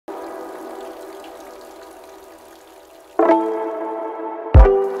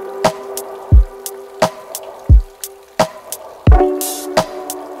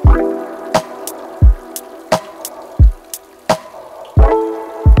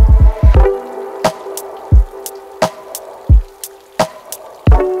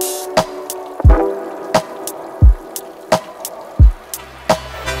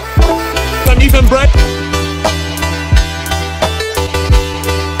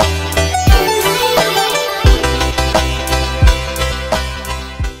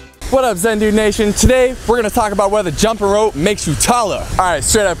up, Zen Dude Nation? Today, we're gonna talk about whether jumping rope makes you taller. All right,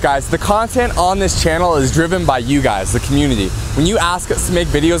 straight up guys, the content on this channel is driven by you guys, the community. When you ask us to make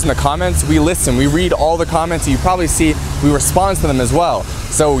videos in the comments, we listen, we read all the comments, and you probably see we respond to them as well.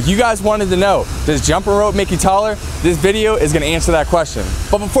 So you guys wanted to know, does jumping rope make you taller? This video is gonna answer that question.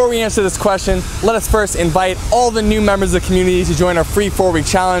 But before we answer this question, let us first invite all the new members of the community to join our free 4-week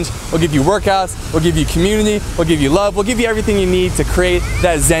challenge. We'll give you workouts, we'll give you community, we'll give you love, we'll give you everything you need to create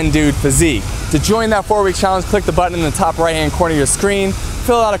that Zen Dude physique. To join that 4-week challenge, click the button in the top right-hand corner of your screen,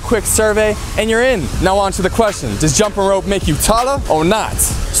 fill out a quick survey, and you're in. Now on to the question, does jumping rope make you taller or not?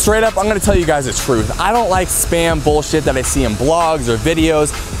 Straight up, I'm gonna tell you guys the truth. I don't like spam bullshit that I see in blogs or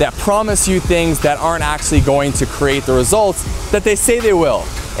videos that promise you things that aren't actually going to create the results that they say they will.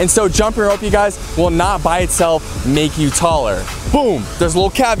 And so jumping rope, you guys, will not by itself make you taller. Boom, there's a little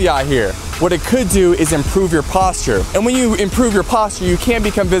caveat here. What it could do is improve your posture. And when you improve your posture, you can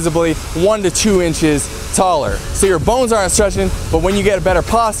become visibly 1 to 2 inches taller. So your bones aren't stretching, but when you get a better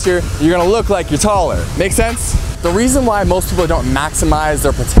posture, you're gonna look like you're taller. Make sense? The reason why most people don't maximize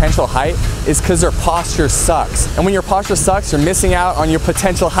their potential height is because their posture sucks. And when your posture sucks, you're missing out on your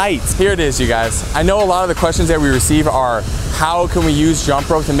potential height. Here it is, you guys. I know a lot of the questions that we receive are, how can we use jump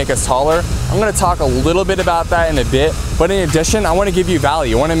rope to make us taller? I'm gonna talk a little bit about that in a bit, but in addition, I wanna give you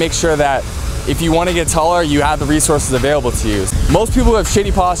value. I wanna make sure that if you wanna get taller, you have the resources available to you. Most people who have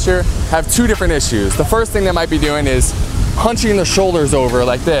shitty posture have 2 different issues. The first thing they might be doing is hunching their shoulders over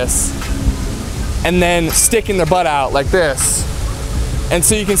like this, and then sticking their butt out like this. And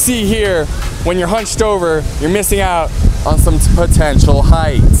so you can see here, when you're hunched over, you're missing out on some potential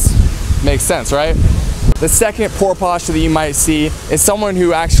height. Makes sense, right? The second poor posture that you might see is someone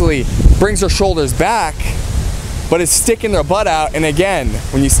who actually brings their shoulders back, but is sticking their butt out. And again,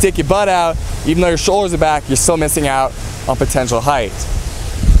 when you stick your butt out, even though your shoulders are back, you're still missing out on potential height.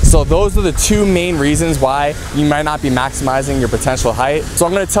 So those are the 2 main reasons why you might not be maximizing your potential height. So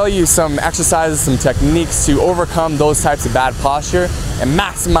I'm gonna tell you some exercises, some techniques to overcome those types of bad posture and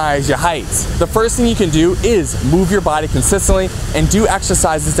maximize your height. The first thing you can do is move your body consistently and do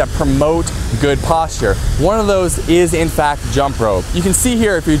exercises that promote good posture. One of those is in fact jump rope. You can see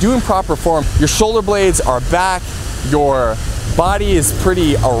here, if you're doing proper form, your shoulder blades are back, your body is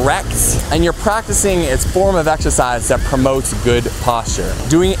pretty erect, and you're practicing its form of exercise that promotes good posture.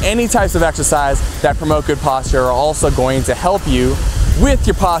 Doing any types of exercise that promote good posture are also going to help you with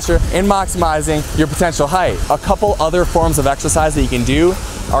your posture and maximizing your potential height. A couple other forms of exercise that you can do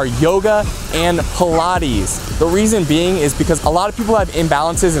are yoga and Pilates. The reason being is because a lot of people have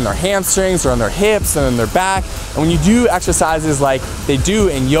imbalances in their hamstrings or in their hips and in their back. And when you do exercises like they do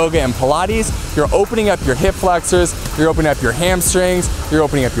in yoga and Pilates, you're opening up your hip flexors, you're opening up your hamstrings, you're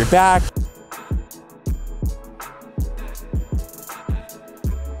opening up your back.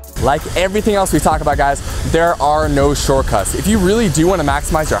 Like everything else we talk about, guys, there are no shortcuts. If you really do want to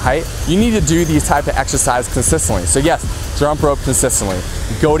maximize your height, you need to do these type of exercises consistently. So yes, jump rope consistently,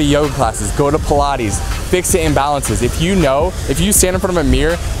 go to yoga classes, go to Pilates, fix the imbalances. If you stand in front of a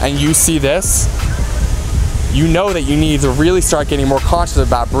mirror and you see this, you know that you need to really start getting more conscious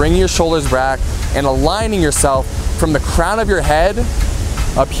about bringing your shoulders back and aligning yourself from the crown of your head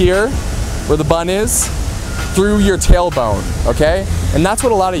up here, where the bun is, through your tailbone, okay? And that's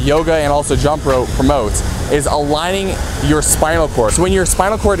what a lot of yoga and also jump rope promotes, is aligning your spinal cord. So when your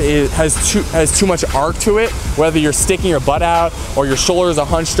spinal cord has too much arc to it, whether you're sticking your butt out or your shoulders are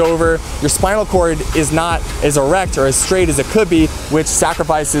hunched over, your spinal cord is not as erect or as straight as it could be, which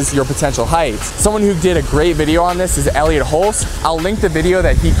sacrifices your potential height. Someone who did a great video on this is Elliot Holst. I'll link the video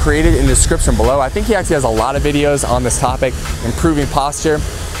that he created in the description below. I think he actually has a lot of videos on this topic, improving posture.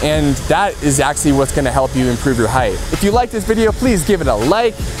 And that is actually what's gonna help you improve your height. If you like this video, please give it a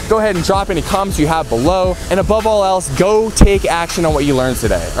like. Go ahead and drop any comments you have below. And above all else, go take action on what you learned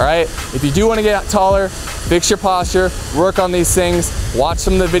today, all right? If you do wanna get taller, fix your posture, work on these things, watch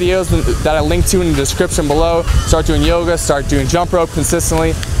some of the videos that I linked to in the description below. Start doing yoga, start doing jump rope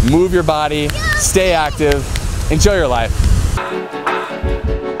consistently, move your body, stay active, enjoy your life.